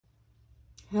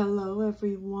Hello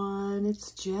everyone,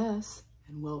 it's Jess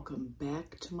and welcome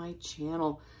back to my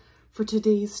channel for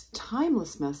today's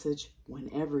timeless message.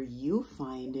 Whenever you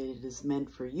find it is meant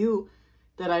for you,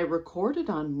 that I recorded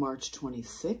on March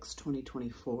 26,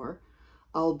 2024.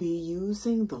 I'll be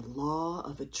using the Law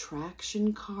of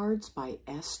Attraction cards by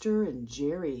Esther and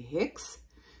Hicks,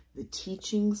 the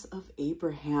Teachings of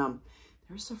Abraham.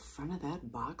 There's the front of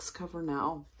that box cover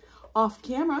now. Off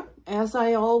camera, as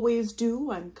I always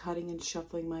do, I'm cutting and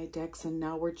shuffling my decks, and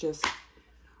now we're just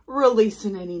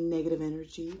releasing any negative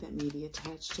energy that may be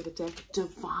attached to the deck.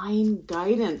 Divine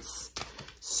guidance,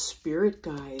 spirit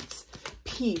guides,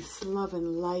 peace, love,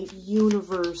 and light,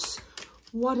 universe.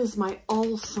 What is my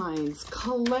all signs,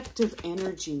 collective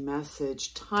energy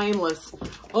message, timeless?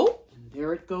 Oh, and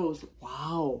there it goes.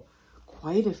 Wow,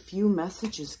 quite a few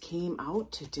messages came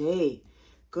out today.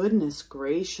 Goodness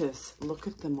gracious, look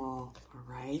at them all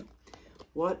right?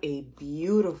 What a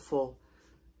beautiful,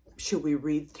 should we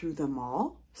read through them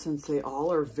all? Since they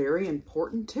all are very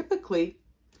important. Typically,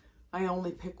 I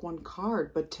only pick one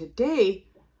card, but today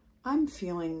I'm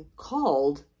feeling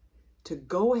called to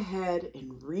go ahead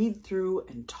and read through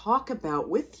and talk about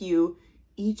with you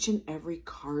each and every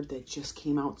card that just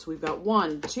came out. So we've got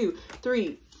 1, 2,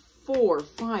 3, 4,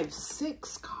 5,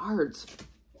 6 cards.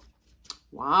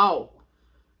 Wow.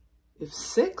 If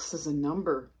 6 is a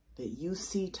number that you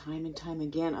see time and time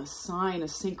again, a sign, a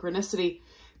synchronicity,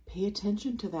 pay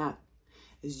attention to that.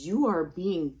 As you are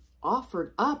being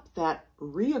offered up that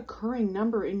reoccurring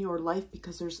number in your life,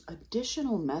 because there's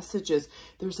additional messages,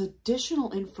 there's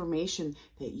additional information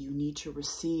that you need to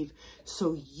receive.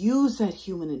 So use that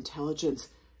human intelligence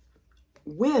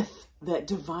with that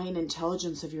divine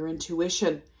intelligence of your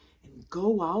intuition and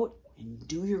go out and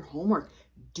do your homework,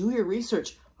 do your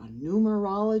research on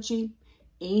numerology,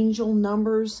 angel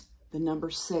numbers, the number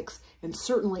 6, and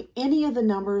certainly any of the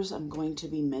numbers I'm going to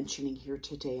be mentioning here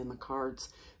today in the cards.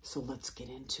 So let's get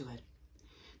into it.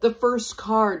 The first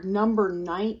card, number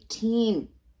 19.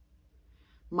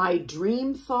 My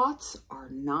dream thoughts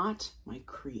are not my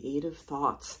creative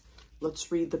thoughts.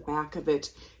 Let's read the back of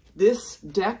it. This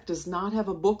deck does not have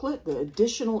a booklet. The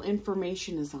additional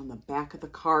information is on the back of the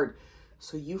card.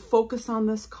 So you focus on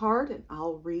this card and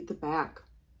I'll read the back.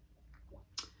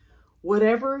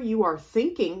 Whatever you are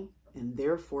thinking and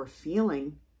therefore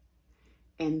feeling,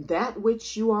 and that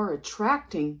which you are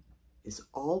attracting is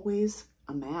always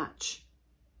a match.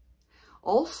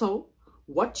 Also,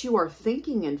 what you are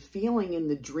thinking and feeling in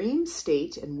the dream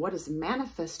state and what is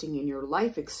manifesting in your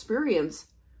life experience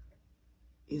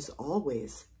is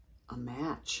always a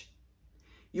match.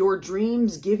 Your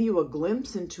dreams give you a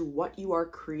glimpse into what you are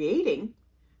creating,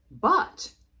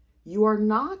 but you are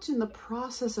not in the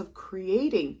process of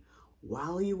creating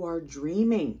while you are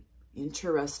dreaming.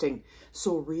 Interesting.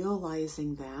 So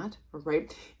realizing that, all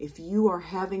right, if you are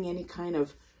having any kind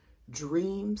of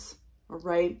dreams, all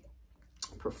right,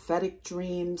 prophetic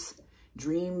dreams,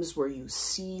 dreams where you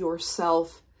see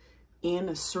yourself in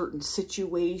a certain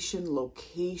situation,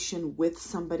 location with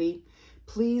somebody,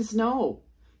 please know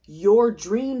your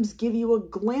dreams give you a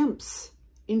glimpse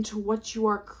into what you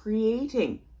are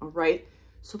creating, all right?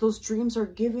 So those dreams are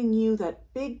giving you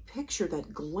that big picture,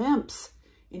 that glimpse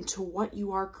into what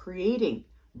you are creating.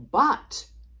 But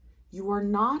you are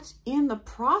not in the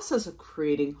process of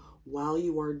creating while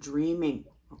you are dreaming,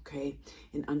 okay?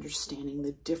 And understanding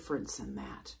the difference in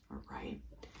that, all right?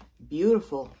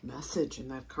 Beautiful message in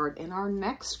that card. And our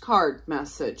next card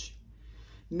message,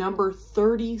 number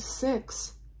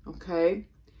 36, okay?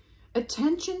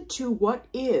 Attention to what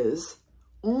is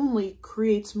only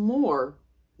creates more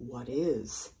what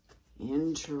is.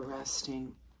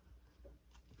 Interesting.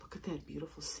 Look at that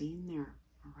beautiful scene there,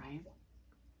 all right?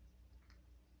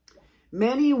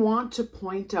 Many want to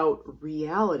point out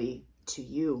reality to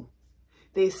you.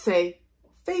 They say,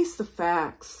 face the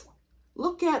facts.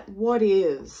 Look at what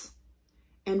is.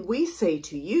 And we say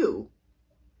to you,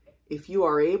 if you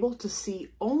are able to see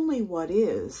only what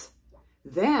is,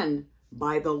 then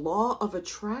by the law of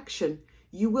attraction,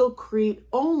 you will create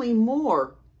only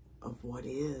more of what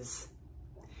is.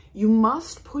 You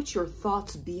must put your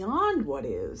thoughts beyond what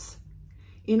is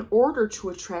in order to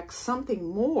attract something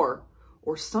more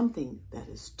or something that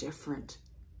is different.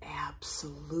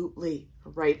 Absolutely,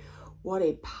 right? What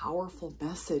a powerful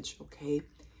message, okay?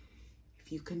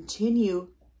 If you continue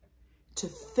to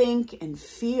think and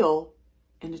feel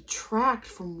and attract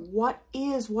from what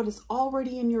is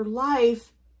already in your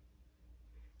life,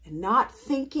 and not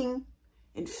thinking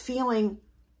and feeling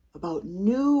about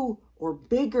new or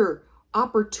bigger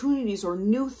opportunities or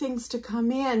new things to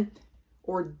come in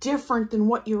or different than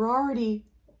what you're already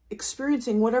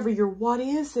experiencing, whatever your what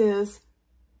is,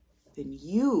 then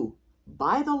you,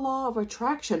 by the law of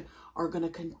attraction, are going to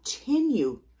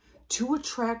continue to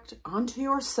attract onto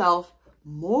yourself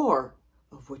more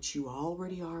of what you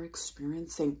already are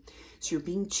experiencing. So you're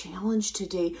being challenged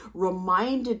today,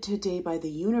 reminded today by the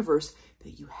universe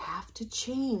that you have to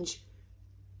change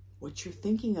what you're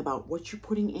thinking about, what you're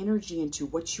putting energy into,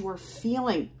 what you are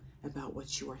feeling about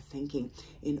what you are thinking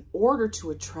in order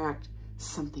to attract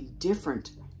something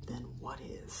different than what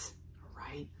is, all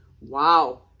right?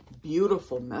 Wow,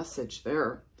 beautiful message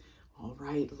there. All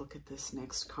right, look at this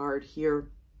next card here.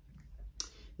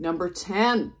 Number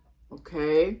 10,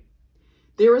 okay?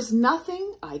 There is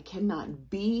nothing I cannot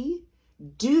be,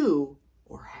 do,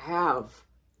 or have.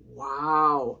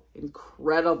 Wow,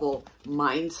 incredible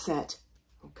mindset.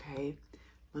 Okay,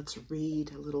 let's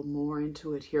read a little more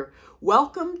into it here.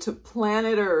 Welcome to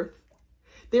planet Earth.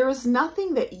 There is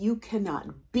nothing that you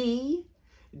cannot be,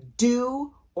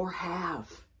 do, or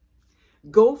have.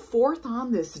 Go forth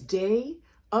on this day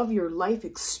of your life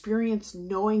experience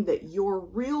knowing that your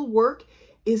real work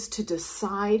is to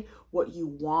decide what you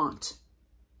want.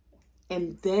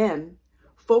 And then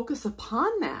focus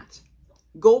upon that.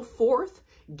 Go forth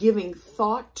giving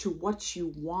thought to what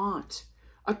you want,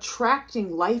 attracting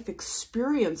life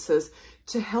experiences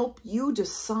to help you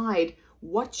decide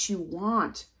what you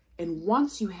want. And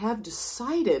once you have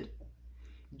decided,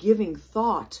 giving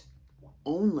thought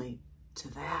only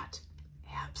to that.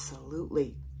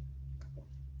 Absolutely.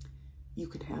 You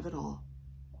can have it all,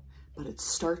 but it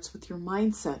starts with your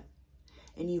mindset.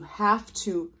 And you have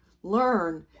to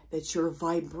learn that your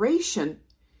vibration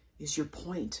is your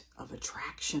point of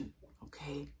attraction,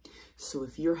 okay? So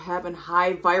if you're having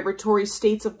high vibratory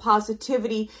states of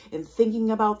positivity and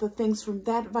thinking about the things from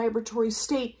that vibratory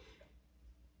state,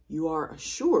 you are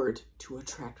assured to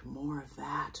attract more of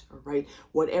that, all right?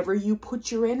 Whatever you put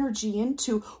your energy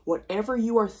into, whatever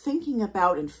you are thinking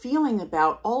about and feeling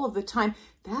about all of the time,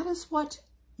 that is what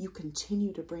you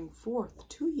continue to bring forth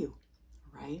to you,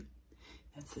 right?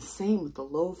 That's the same with the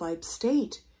low vibe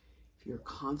state. If you're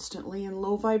constantly in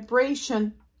low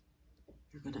vibration,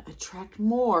 you're going to attract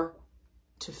more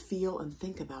to feel and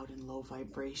think about in low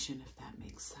vibration, if that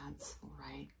makes sense, all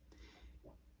right?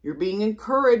 You're being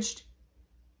encouraged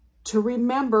to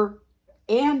remember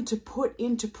and to put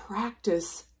into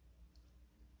practice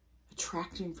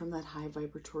attracting from that high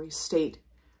vibratory state,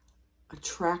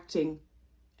 attracting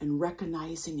and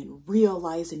recognizing and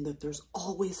realizing that there's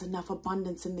always enough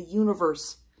abundance in the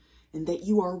universe and that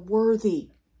you are worthy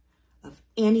of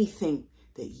anything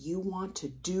that you want to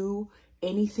do,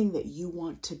 anything that you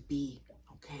want to be,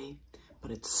 okay?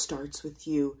 But it starts with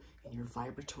you and your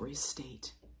vibratory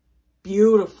state.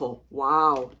 Beautiful.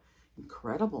 Wow.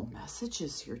 Incredible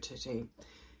messages here today.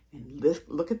 And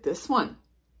look at this one.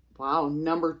 Wow,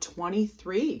 number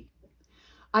 23.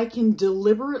 I can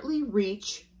deliberately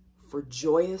reach for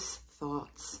joyous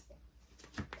thoughts.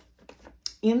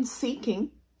 In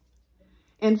seeking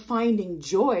and finding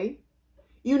joy,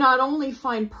 you not only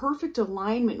find perfect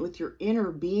alignment with your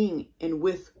inner being and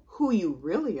with who you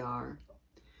really are,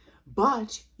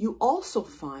 but you also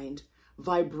find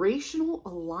vibrational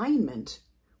alignment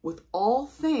with all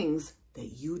things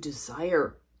that you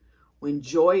desire. When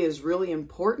joy is really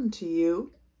important to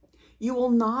you, you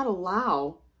will not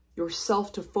allow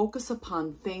yourself to focus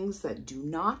upon things that do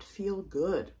not feel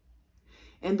good.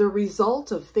 And the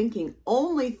result of thinking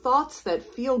only thoughts that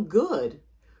feel good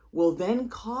will then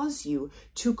cause you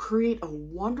to create a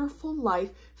wonderful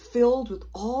life filled with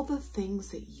all the things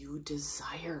that you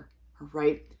desire, all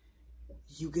right?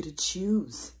 You get to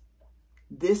choose.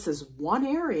 This is one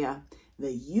area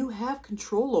that you have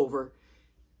control over,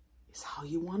 is how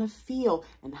you want to feel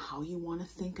and how you want to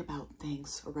think about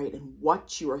things, all right? And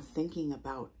what you are thinking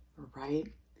about, all right?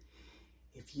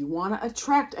 If you want to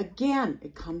attract, again,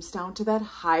 it comes down to that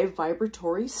high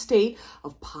vibratory state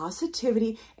of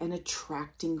positivity and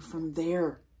attracting from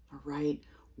there, all right?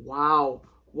 Wow,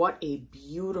 what a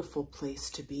beautiful place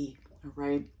to be, all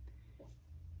right?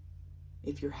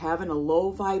 If you're having a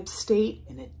low vibe state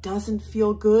and it doesn't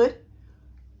feel good,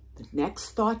 the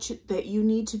next thought that you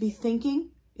need to be thinking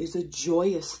is a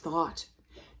joyous thought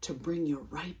to bring you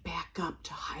right back up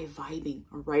to high vibing,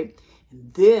 all right?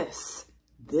 And this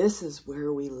is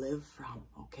where we live from,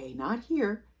 okay? Not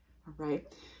here, all right?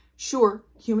 Sure,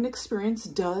 human experience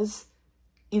does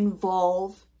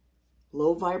involve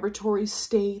low vibratory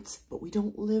states, but we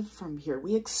don't live from here.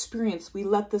 We experience, we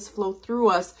let this flow through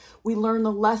us. We learn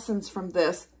the lessons from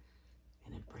this,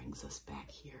 and it brings us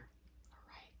back here, all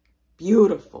right?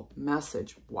 Beautiful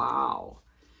message, wow.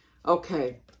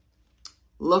 Okay,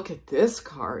 look at this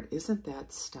card. Isn't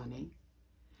that stunning?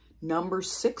 Number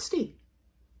 60.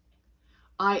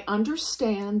 I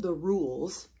understand the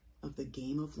rules of the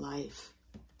game of life.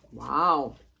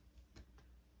 Wow.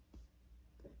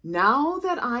 Now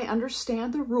that I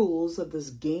understand the rules of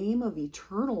this game of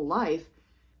eternal life,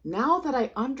 now that I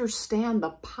understand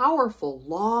the powerful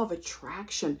law of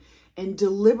attraction and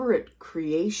deliberate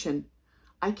creation,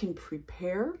 I can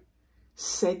prepare,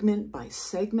 segment by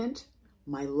segment,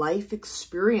 my life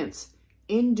experience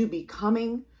into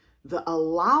becoming the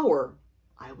allower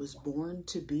I was born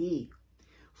to be.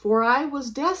 For I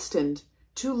was destined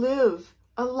to live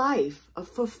a life of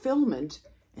fulfillment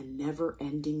and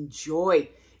never-ending joy.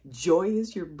 Joy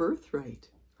is your birthright,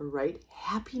 all right?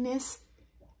 Happiness,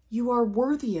 you are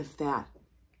worthy of that.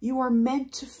 You are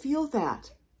meant to feel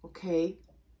that, okay?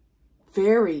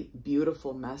 Very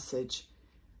beautiful message.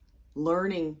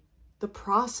 Learning the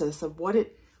process of what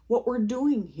we're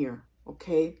doing here,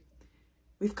 okay?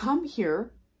 We've come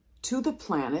here to the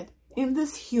planet in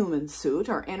this human suit.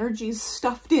 Our energy's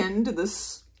stuffed into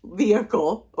this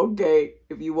vehicle, okay,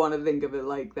 if you want to think of it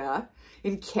like that,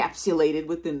 encapsulated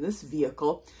within this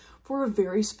vehicle for a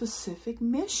very specific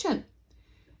mission.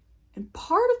 And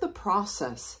part of the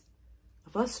process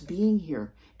of us being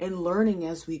here and learning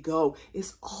as we go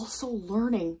is also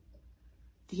learning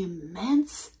the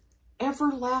immense,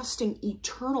 everlasting,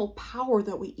 eternal power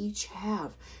that we each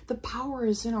have. The power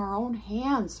is in our own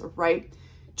hands, right,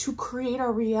 to create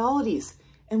our realities.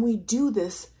 And we do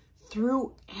this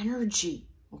through energy,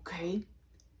 okay?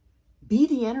 Be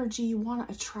the energy you want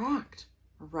to attract,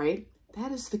 all right?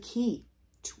 That is the key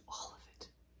to all of it,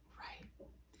 right?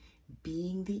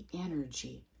 Being the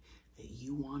energy that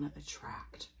you want to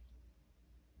attract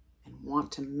and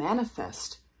want to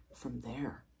manifest from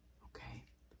there, okay?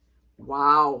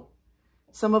 Wow.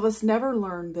 Some of us never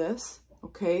learned this,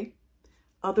 okay?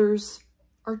 Others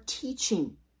are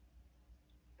teaching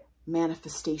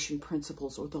manifestation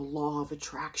principles or the law of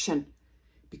attraction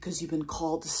because you've been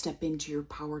called to step into your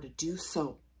power to do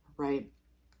so, right?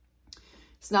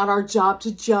 It's not our job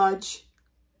to judge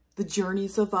the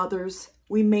journeys of others.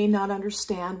 We may not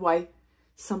understand why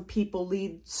some people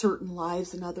lead certain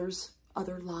lives and others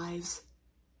other lives.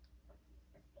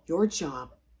 Your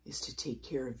job is to take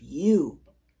care of you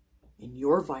in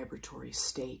your vibratory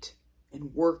state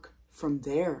and work from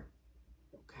there,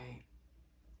 okay?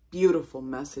 Beautiful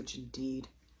message indeed.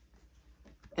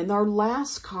 And our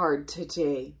last card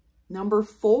today, number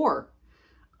 4,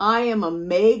 I am a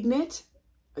magnet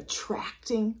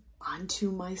attracting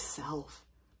unto myself.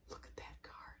 Look at that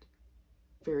card.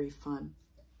 Very fun.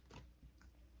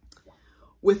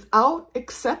 Without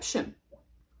exception,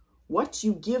 what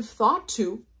you give thought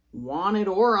to, wanted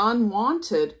or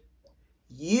unwanted,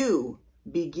 you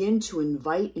begin to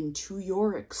invite into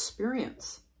your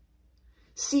experience.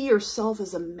 See yourself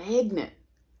as a magnet,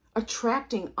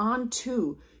 attracting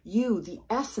onto you the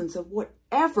essence of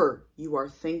whatever you are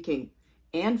thinking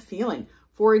and feeling.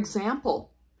 For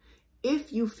example,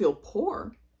 if you feel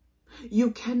poor,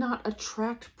 you cannot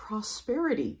attract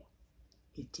prosperity.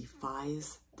 It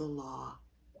defies the law,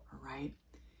 all right?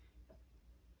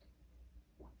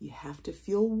 You have to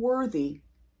feel worthy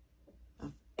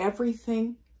of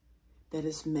everything that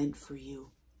is meant for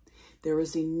you. There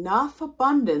is enough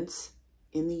abundance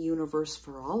in the universe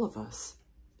for all of us.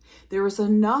 There is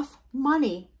enough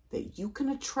money that you can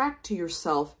attract to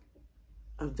yourself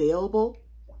available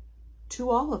to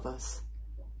all of us,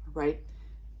 right?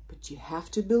 But you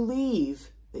have to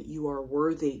believe that you are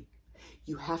worthy.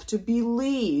 You have to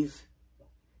believe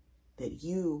that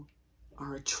you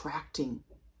are attracting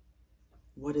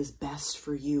what is best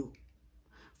for you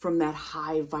from that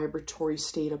high vibratory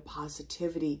state of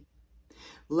positivity.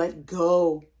 Let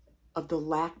go of the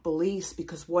lack beliefs,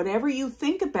 because whatever you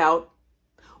think about,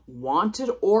 wanted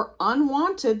or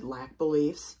unwanted lack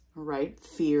beliefs, all right,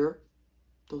 fear,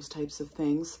 those types of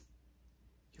things,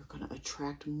 you're going to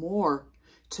attract more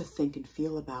to think and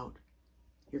feel about.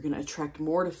 You're going to attract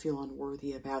more to feel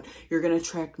unworthy about. You're going to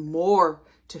attract more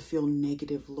to feel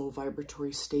negative, low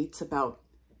vibratory states about.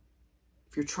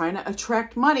 If you're trying to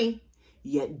attract money,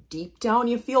 yet deep down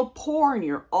you feel poor and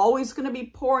you're always going to be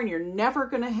poor and you're never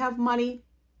going to have money,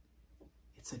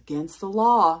 it's against the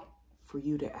law for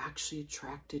you to actually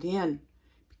attract it in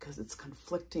because it's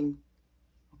conflicting,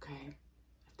 okay?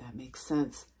 If that makes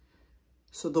sense.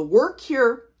 So the work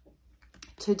here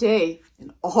today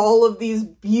in all of these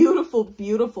beautiful,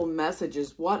 beautiful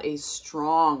messages, what a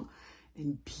strong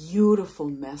and beautiful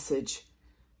message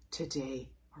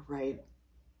today, all right?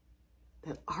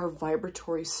 That our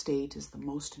vibratory state is the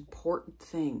most important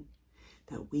thing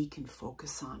that we can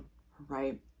focus on, all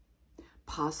right?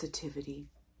 Positivity,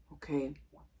 okay?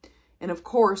 And of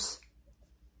course,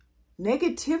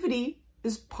 negativity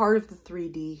is part of the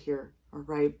 3D here, all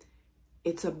right?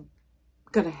 It's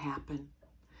going to happen.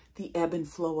 The ebb and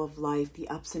flow of life, the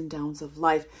ups and downs of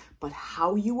life. But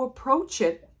how you approach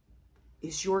it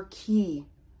is your key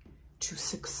to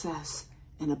success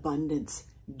and abundance.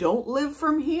 Don't live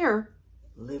from here.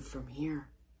 Live from here.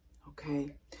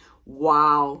 Okay?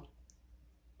 Wow.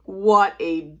 What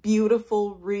a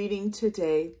beautiful reading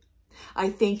today. I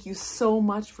thank you so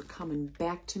much for coming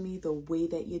back to me the way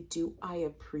that you do. I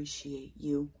appreciate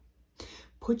you.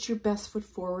 Put your best foot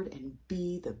forward and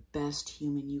be the best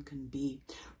human you can be.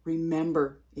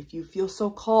 Remember, if you feel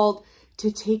so called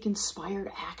to take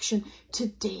inspired action,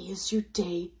 today is your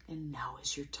day and now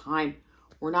is your time.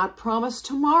 We're not promised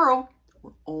tomorrow.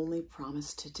 We're only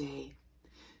promised today.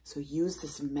 So use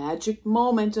this magic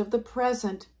moment of the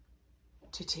present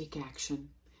to take action.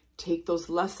 Take those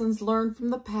lessons learned from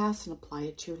the past and apply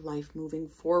it to your life moving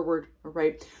forward, all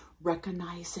right?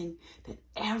 Recognizing that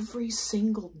every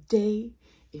single day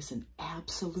is an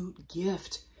absolute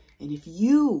gift. And if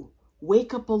you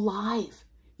wake up alive,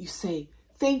 you say,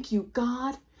 thank you,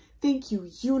 God. Thank you,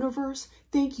 universe.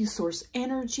 Thank you, source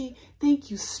energy.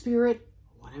 Thank you, spirit.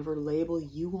 Whatever label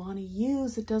you want to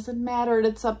use, it doesn't matter.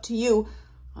 It's up to you.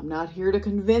 I'm not here to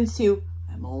convince you.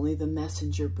 I'm only the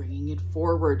messenger bringing it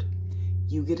forward.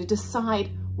 You get to decide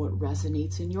what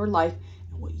resonates in your life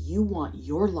and what you want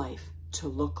your life to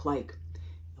look like.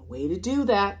 The way to do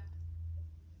that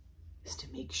is to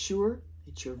make sure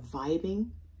that you're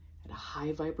vibing at a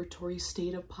high vibratory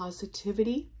state of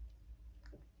positivity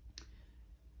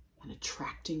and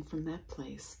attracting from that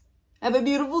place. Have a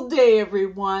beautiful day,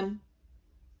 everyone.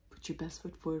 Put your best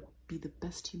foot forward. Be the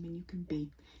best human you can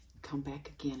be. Come back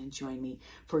again and join me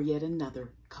for yet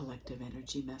another collective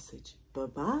energy message.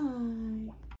 Bye-bye.